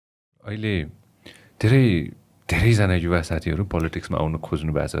अहिले धेरैजना युवा साथीहरू पोलिटिक्समा आउन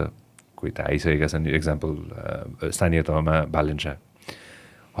खोज्नु भएको छ, कोही त आइसकेका छन्। एक्जाम्पल स्थानीय तहमा बालन शाह।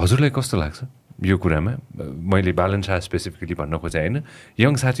 हजुरलाई कस्तो लाग्छ यो कुरामा? मैले बालन शाह स्पेसिफिकली भन्न खोजेँ होइन,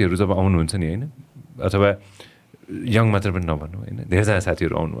 यङ साथीहरू जब आउनुहुन्छ नि होइन, अथवा यङ मात्र पनि नभन्नु होइन, धेरैजना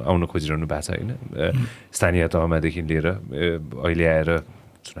साथीहरू आउन खोजिरहनु भएको छ होइन, स्थानीय तहमादेखि लिएर अहिले आएर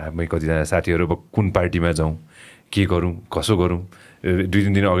चुनावमै कतिजना साथीहरू अब कुन पार्टीमा जाउँ, के गरौँ, कसो गरौँ।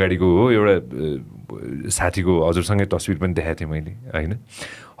 2-3 दिन अगाडिको हो एउटा साथीको हजुरसँगै तस्विर पनि देखाएको थिएँ मैले होइन।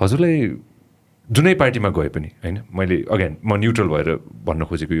 हजुरलाई जुनै पार्टीमा गए पनि होइन, मैले अगेन म न्युट्रल भएर भन्न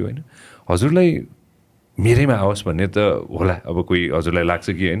खोजेको यो होइन, हजुरलाई मेरैमा आओस् भन्ने त होला। अब कोही हजुरलाई लाग्छ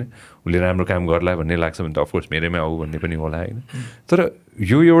कि होइन उसले राम्रो काम गर्ला भन्ने लाग्छ भने त अफकोर्स मेरैमा आऊ भन्ने पनि होला होइन। तर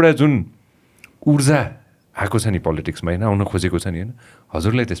यो एउटा जुन ऊर्जा आएको छ नि पोलिटिक्समा होइन, आउन खोजेको छ नि होइन,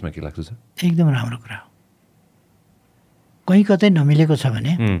 हजुरलाई त्यसमा के लाग्छ? एकदम राम्रो कुरा हो। कहीँ कतै नमिलेको छ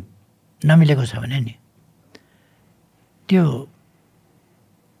भने नि त्यो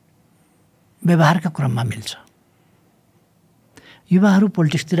व्यवहारका क्रममा मिल्छ। युवाहरू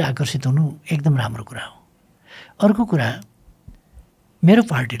पोलिटिक्सतिर आकर्षित हुनु एकदम राम्रो कुरा हो। अर्को कुरा, मेरो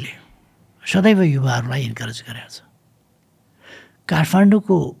पार्टीले सदैव युवाहरूलाई इन्करेज गरेको छ।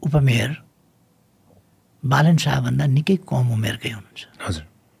 काठमाडौँको उपमेयर बालन शाहभन्दा निकै कम उमेरकै हुनुहुन्छ। हजुर।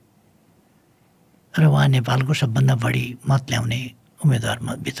 र उहाँ नेपालको सबभन्दा बढी मत ल्याउने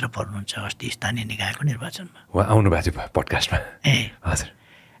उम्मेदवारमा भित्र पर्नुहुन्छ अस्ति स्थानीय निकायको निर्वाचनमा। उहाँ आउनु भएको थियो पडकास्टमा। हजुर।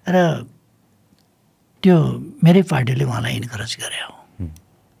 र त्यो मेरै पार्टीले उहाँलाई इन्करेज गरे हो।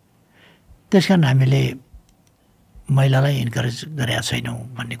 त्यस कारण हामीले महिलालाई इन्करेज गरेका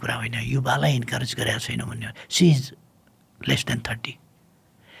छैनौँ भन्ने कुरा होइन, युवालाई इन्करेज गरेका छैनौँ भन्ने। C is less than 30।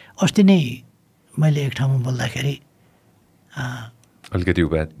 अस्ति नै मैले एक ठाउँमा बोल्दाखेरि अलिकति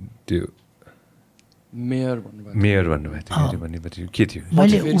त्यो मेयर भन्नुभएको थियो भनेपछि के थियो?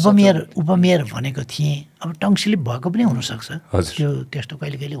 मैले उपमेयर भनेको थिएँ। अब टङ्सिलिप भएको पनि हुनसक्छ, त्यो त्यस्तो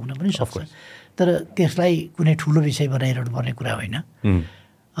कहिले कहिले हुन पनि सक्छ। तर त्यसलाई कुनै ठुलो विषय बनाइरहनु पर्ने कुरा होइन।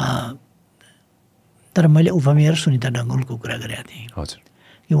 तर मैले उपमेयर सुनिता डङ्गोलको कुरा गरेका थिएँ। हजुर।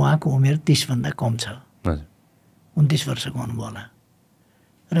 कि उहाँको उमेर 30 भन्दा कम छ। 29 वर्षको हुनुभयो होला।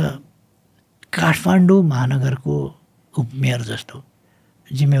 र काठमाडौँ महानगरको उपमेयर जस्तो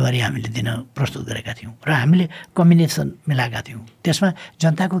जिम्मेवारी हामीले दिन प्रस्तुत गरेका थियौँ र हामीले कम्बिनेसन मिलाएका थियौँ। त्यसमा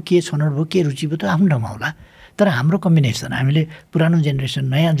जनताको के छनौट भयो, के रुचि भयो, त आफ्नो ठाउँमा होला। तर हाम्रो कम्बिनेसन, हामीले पुरानो जेनेरेसन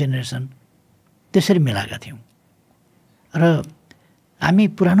नयाँ जेनेरेसन त्यसरी मिलाएका थियौँ। र हामी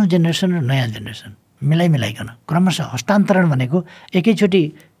पुरानो जेनेरेसन र नयाँ जेनेरेसन मिलाइकन क्रमशः हस्तान्तरण भनेको एकैचोटि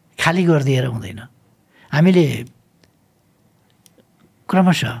खाली गरिदिएर हुँदैन। हामीले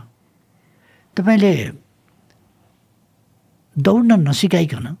क्रमशः तपाईँले दौड्न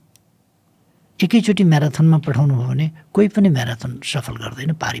नसिकाइकन एकैचोटि म्याराथनमा पठाउनु भयो भने कोही पनि म्याराथन सफल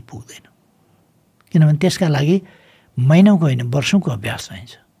गर्दैन, पारी पुग्दैन। किनभने त्यसका लागि महिनौको होइन वर्षौँको अभ्यास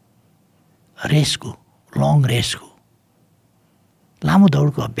चाहिन्छ। रेसको, लङ रेसको, लामो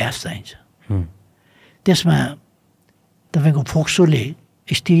दौडको अभ्यास चाहिन्छ। त्यसमा तपाईँको फोक्सोले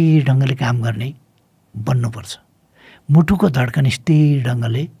स्थिर ढङ्गले काम गर्ने बन्नुपर्छ। मुटुको धड्कन स्थिर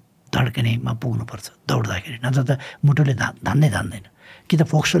ढङ्गले धड्कनेमा पुग्नुपर्छ दौड्दाखेरि, नत्र त मुटुले धान्दैन कि त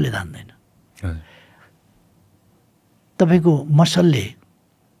फोक्सोले धान्दैन। तपाईँको मसलले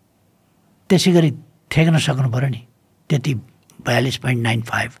त्यसै गरी थेक्न सक्नु पऱ्यो नि। त्यति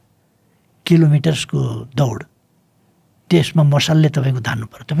 42.95 किलोमिटर्सको दौड, त्यसमा मसलले तपाईँको धान्नु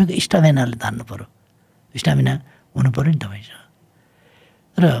पऱ्यो, तपाईँको स्टामिनाले धान्नु पऱ्यो, स्टामिना हुनु पऱ्यो नि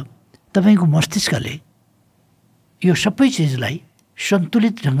तपाईँसँग। र तपाईँको मस्तिष्कले यो सबै चिजलाई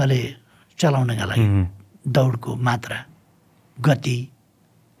सन्तुलित ढङ्गले चलाउनका लागि दौडको मात्रा, गति,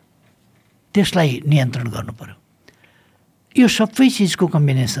 त्यसलाई नियन्त्रण गर्नु पऱ्यो। यो सबै चिजको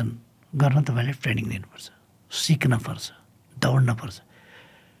कम्बिनेसन गर्न तपाईँले ट्रेनिङ दिनुपर्छ, सिक्न पर्छ, दौड्न पर्छ।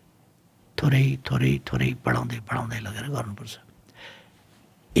 थोरै थोरै थोरै बढाउँदै लगेर गर्नुपर्छ।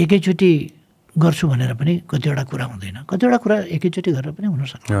 एकैचोटि गर्छु भनेर पनि कतिवटा कुरा हुँदैन, कतिवटा कुरा एकैचोटि गरेर पनि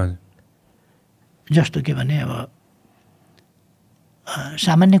हुनसक्छ। जस्तो के भने अब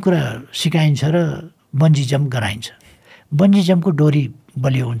सामान्य कुरा सिकाइन्छ र बन्जी जम्प गराइन्छ। बन्जी जम्पको डोरी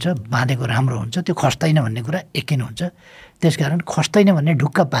बलियो हुन्छ, बाँधेको राम्रो हुन्छ, त्यो खस्दैन भन्ने कुरा यकिन हुन्छ। त्यसकारण खस्दैन भन्ने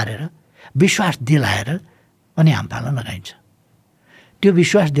ढुक्क पारेर विश्वास दिलाएर अनि हाम फाल्न लगाइन्छ। त्यो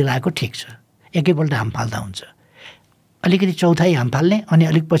विश्वास दिलाएको ठिक छ, एकैपल्ट हाम फाल्दा हुन्छ। अलिकति चौथाइ हाम फाल्ने, अनि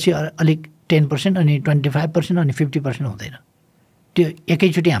अलिक पछि अलिक 10%, अनि 25%, अनि 50% हुँदैन। त्यो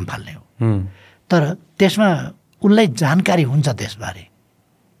एकैचोटि हाम फाल्ने हो। तर त्यसमा उसलाई जानकारी हुन्छ त्यसबारे।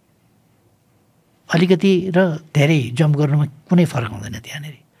 अलिकति र धेरै जम्प गर्नुमा कुनै फरक हुँदैन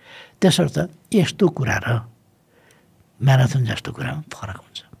त्यहाँनिर। त्यसर्थ यस्तो कुरा र म्याराथन जस्तो कुरामा फरक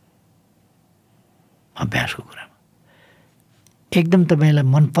हुन्छ। अभ्यासको कुरामा एकदम तपाईँलाई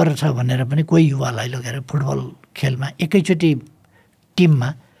मनपर्छ भनेर पनि कोही युवालाई लगेर फुटबल खेलमा एकैचोटि टिममा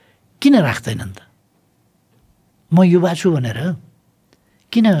किन राख्दैनन् त? म युवा छु भनेर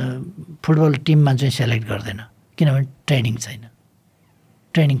किन फुटबल टिममा चाहिँ सेलेक्ट गर्दैन? किनभने ट्रेनिङ छैन,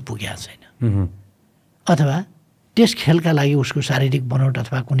 ट्रेनिङ पुगेको छैन, अथवा त्यस खेलका लागि उसको शारीरिक बनोट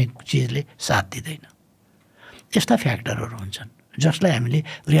अथवा कुनै चिजले साथ दिँदैन। यस्ता फ्याक्टरहरू हुन्छन् जसलाई हामीले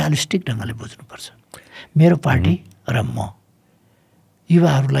रियलिस्टिक ढङ्गले बुझ्नुपर्छ। मेरो पार्टी र म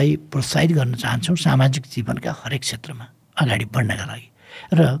युवाहरूलाई प्रोत्साहित गर्न चाहन्छौँ सामाजिक जीवनका हरेक क्षेत्रमा अगाडि बढ्नका लागि।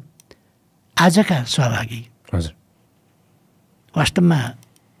 र आजका सहभागी वास्तवमा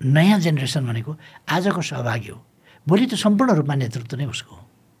नयाँ जेनेरेसन भनेको आजको सहभागी हो, भोलि त सम्पूर्ण रूपमा नेतृत्व नै उसको हो।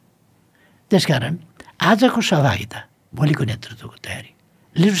 त्यसकारण आजको सहभागिता भोलिको नेतृत्वको तयारी,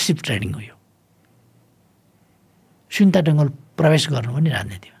 लिडरसिप ट्रेनिङ हो। यो सुन्ता डङ्गल प्रवेश गर्नु पनि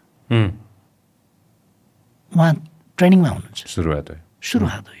राजनीतिमा उहाँ ट्रेनिङमा हुनुहुन्छ,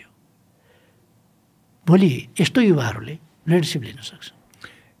 सुरुवात हो यो। भोलि यस्तो युवाहरूले लिडरसिप लिन सक्छ।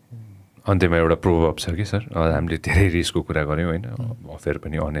 अन्त्यमा एउटा प्रोभब छ कि सर, हामीले धेरै रिसको कुरा गऱ्यौँ होइन, अफेयर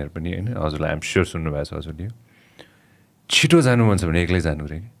पनि अनएयर पनि होइन। हजुरलाई आइएम स्योर सुन्नुभएको छ हजुरले। छिटो जानु मन छ भने एक्लै जानु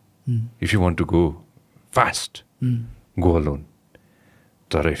रे। If you want to go fast go alone,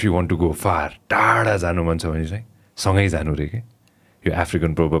 तर if you want to go far टाढा जानु मन छ भने चाहिँ सँगै जानु रे के। यो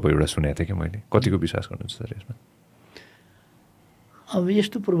अफ्रिकन प्रोभब एउटा सुनेको थिएँ कि मैले। कतिको विश्वास गर्नुहुन्छ सर यसमा? अब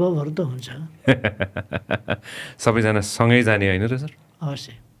यस्तो प्रभावहरू त हुन्छ। सबैजना सँगै जाने होइन र सर?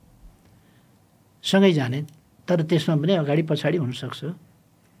 अवश्य सँगै जाने, तर त्यसमा पनि अगाडि पछाडि हुनसक्छ।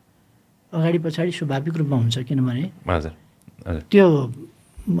 अगाडि पछाडि स्वाभाविक रूपमा हुन्छ, किनभने हजुर हजुर त्यो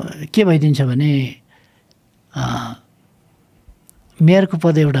के भइदिन्छ भने मेयरको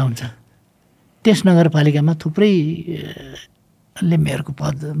पद एउटा हुन्छ, त्यस नगरपालिकामा थुप्रैले मेयरको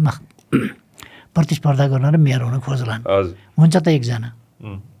पदमा प्रतिस्पर्धा गर्न र मेयर हुन खोज्लान्। हुन्छ त एकजना।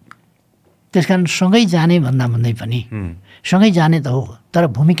 त्यस कारण सँगै जाने भन्दै पनि सँगै जाने त हो,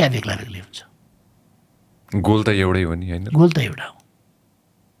 तर भूमिका बेग्ला बेग्लै हुन्छ। गोल त एउटै हो नि होइन? गोल त एउटा हो।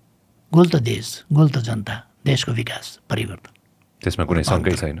 गोल त देश, गोल त जनता, देशको विकास, परिवर्तन। त्यसमा कुनै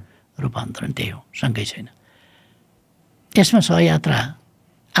शङ्कै छैन। रूपान्तरण त्यही हो, शङ्कै छैन। यसमा सहयात्रा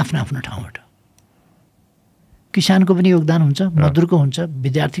आफ्नो आफ्नो ठाउँबाट किसानको पनि योगदान हुन्छ, मजदुरको हुन्छ,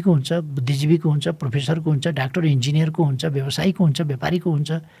 विद्यार्थीको हुन्छ, बुद्धिजीवीको हुन्छ, प्रोफेसरको हुन्छ, डाक्टर इन्जिनियरको हुन्छ, व्यवसायीको हुन्छ, व्यापारीको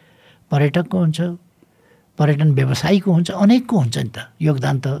हुन्छ, पर्यटकको हुन्छ, पर्यटन व्यवसायीको हुन्छ, अनेकको हुन्छ नि त।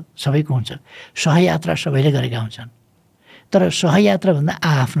 योगदान त सबैको हुन्छ। सहयात्रा सबैले गरेका हुन्छन्, तर सहयात्राभन्दा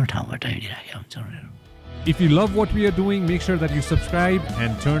आफ्नो ठाउँबाट हिँडिरहेका हुन्छन् उनीहरू। If you love what we are doing, make sure that you subscribe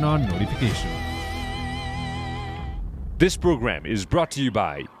and turn on notifications. This program is brought to you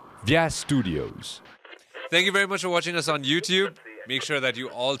by Vyas Studios. Thank you very much for watching us on YouTube. Make sure that you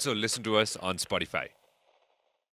also listen to us on Spotify.